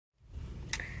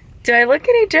Do I look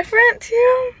any different to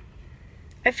you?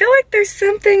 I feel like there's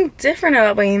something different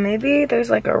about me. Maybe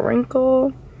there's like a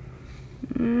wrinkle.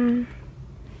 You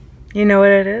know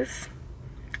what it is?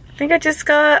 I think I just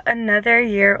got another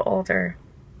year older.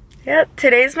 Yep,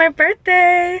 today's my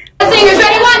birthday. Singers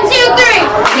ready? 1, 2,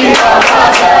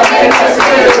 3.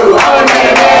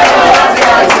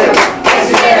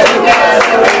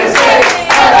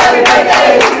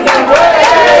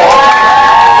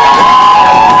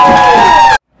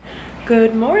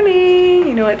 Good morning.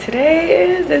 You know what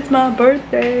today is? It's my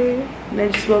birthday. And I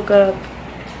just woke up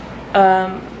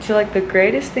to like the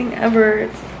greatest thing ever. It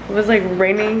was like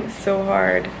raining so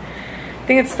hard. I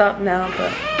think it stopped now,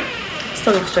 but I'm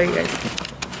still gonna show you guys.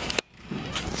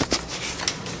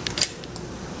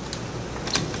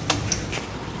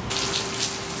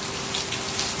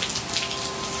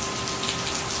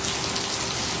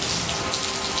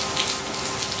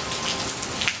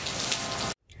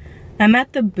 I'm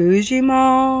at the bougie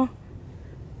mall,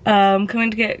 coming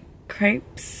to get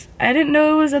crepes. I didn't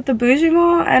know it was at the bougie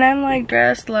mall, and I'm like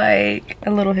dressed like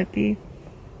a little hippie.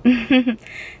 They're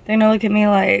gonna look at me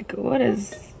like, what? Well,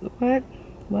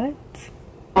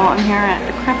 I'm here at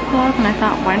the crepe club, and I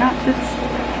thought, why not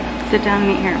just sit down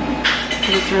and eat here?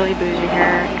 Because it's really bougie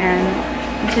here, and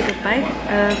I'll take a bite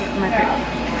of my crepe.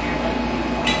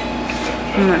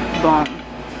 Bomb.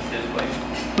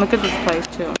 Look at this place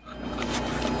too.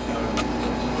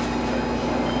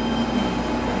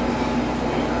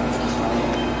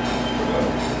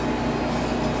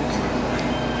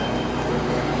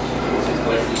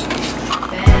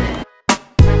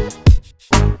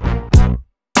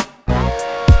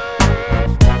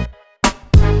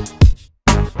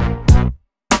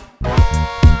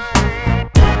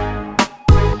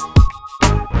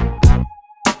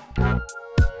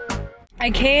 I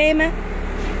came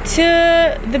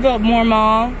to the Biltmore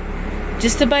Mall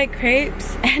just to buy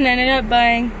crepes, and I ended up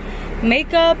buying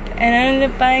makeup, and I ended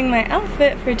up buying my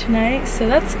outfit for tonight, so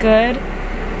that's good.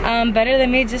 Better than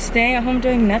me just staying at home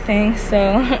doing nothing,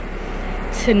 so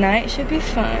tonight should be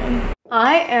fun.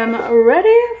 I am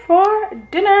ready for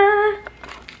dinner.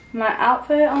 My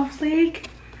outfit on fleek,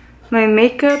 my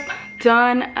makeup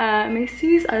done at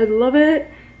Macy's. I love it.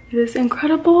 It is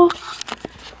incredible.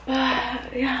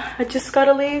 Yeah, I just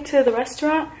gotta leave to the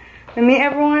restaurant and meet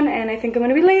everyone, and I think I'm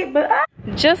gonna be late, but I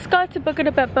just got to Buca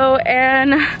di Beppo,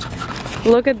 and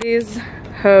look at these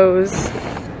hoes.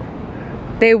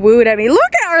 They wooed at me.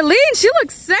 Look at Arlene, she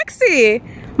looks sexy.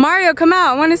 Mario, come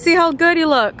out, I wanna see how good you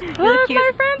look. Look,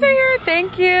 my friends are here,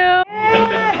 thank you. Hey,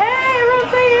 everyone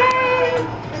say hey.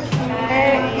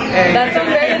 Hey. That's so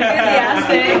very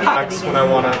enthusiastic. That's when I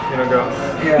wanna, go.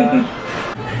 Yeah.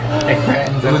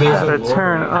 The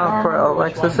turn up for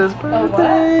Alexis's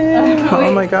birthday.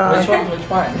 Oh my god. Which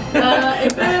one?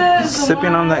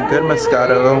 Sipping on that good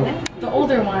Moscato. The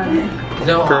older one.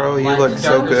 Girl, you look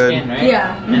so good. Skin, right?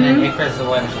 Yeah. And then Icarus the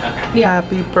one. Okay. Yeah.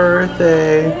 Happy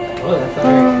birthday. Oh, that's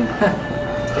alright.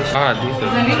 Ah, these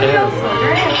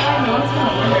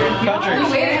Patrick,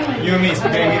 you and me,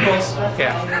 spaghetti meatballs?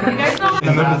 Yeah.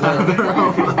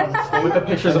 With the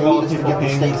pictures of all the people the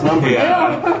state's number.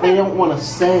 Yeah. They don't want to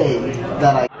say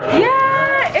that I.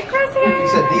 Yeah, Icarus here. You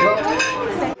said deal?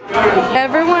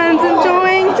 Everyone's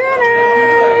enjoying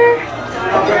dinner.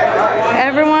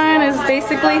 Everyone is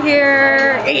basically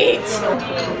here. Eat.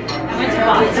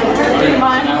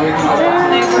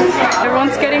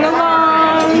 Everyone's getting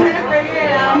along.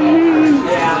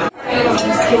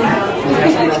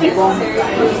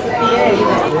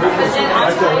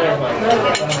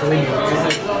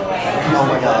 Oh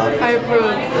my god. I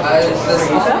approve.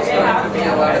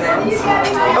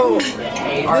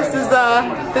 Oh, this is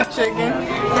the chicken.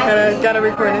 Gotta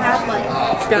record it.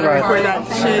 Just gotta record that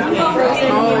chicken.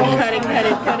 Oh, cut it.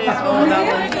 Oh, that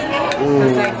was the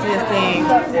sexiest thing.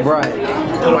 Right.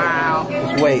 Wow.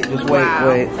 Just wait. Wow.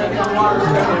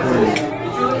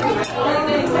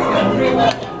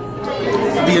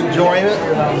 The enjoyment,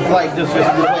 like just wait,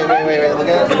 look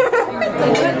at it.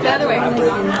 The other way.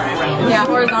 Yeah,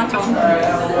 horizontal.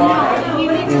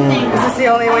 Is this the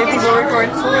only way people record?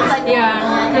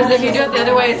 Yeah, because if you do it the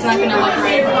other way, it's not gonna look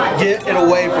right. Get it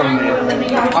away from me.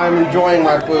 I'm enjoying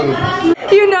my food.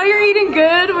 You know you're eating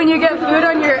good when you get food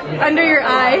on your under your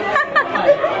eye.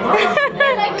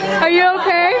 Are you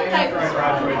okay?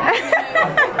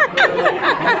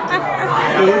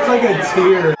 It looks like a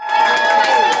tear.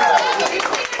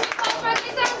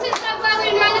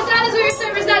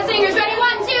 Singers ready?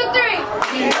 1, 2,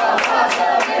 3.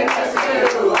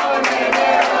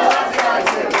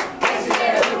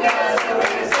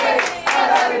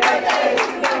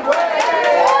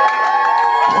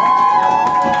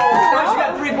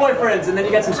 boyfriends, and then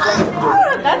you got some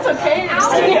That's okay.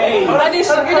 Are they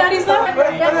sugar daddies though?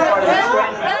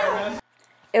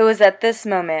 It was at this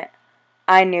moment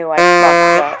I knew I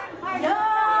fucked up.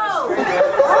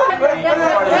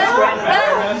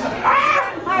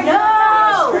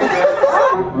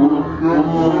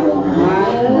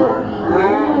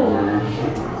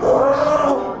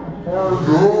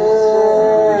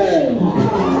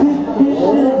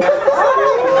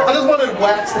 I just wanted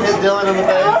wax to hit Dylan in the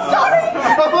face. I'm sorry!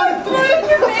 I wanted to throw it in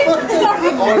your face. I'm sorry. I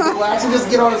wanted wax and just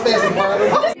get on his face and burn him.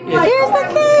 Here's the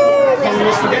kid!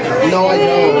 No, I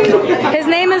don't. His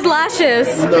name is Lashes.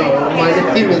 No, my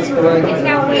name is Frank.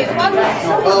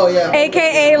 Oh, yeah.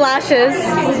 AKA Lashes.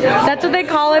 That's what they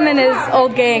call him in his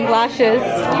old gang, Lashes.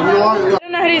 I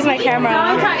don't know how to use my camera.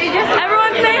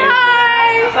 Everyone say hi!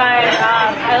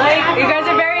 You guys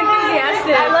are very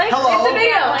enthusiastic. Hello. It's a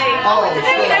video. Oh,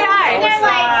 Say hi.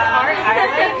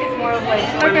 It's more of like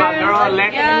with my girl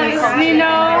Alexis. Yes,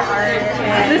 Nino.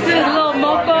 This is Lil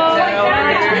Moco.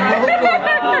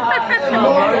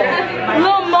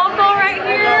 Little Moco right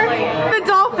here. The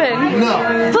dolphin. No.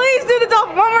 Please do the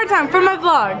dolphin one more time for my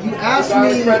vlog. You asked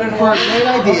me for a great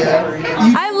idea.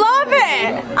 I love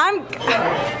it.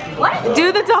 What?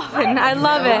 Do the dolphin. I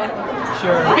love it.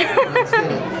 Sure.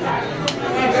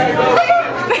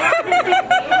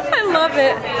 I love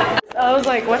it. I was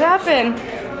like, what happened?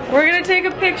 We're gonna take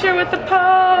a picture with the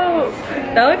Pope.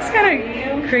 That looks kind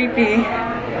of creepy.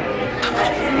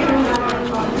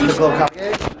 The glow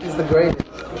cupcake is the greatest.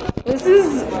 This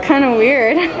is kind of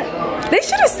weird. They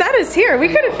should have set us here. We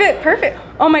could have fit perfect.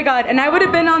 Oh my god, and I would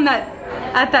have been on that,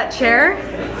 at that chair.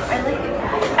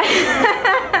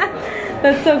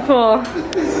 That's so cool.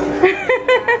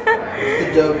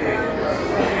 The joke.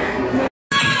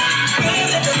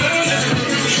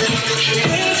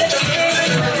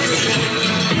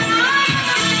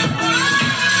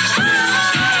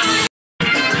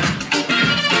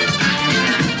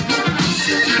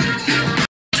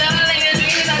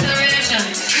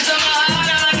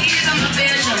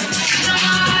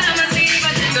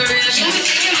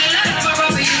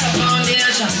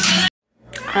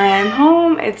 I'm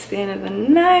home. It's the end of the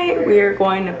night. We are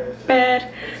going to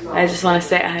bed. I just want to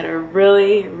say I had a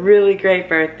really, really great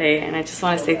birthday, and I just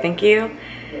want to say thank you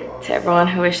to everyone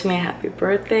who wished me a happy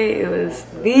birthday. It was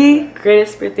the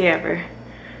greatest birthday ever.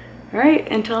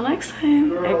 Alright, until next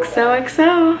time.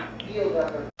 XOXO.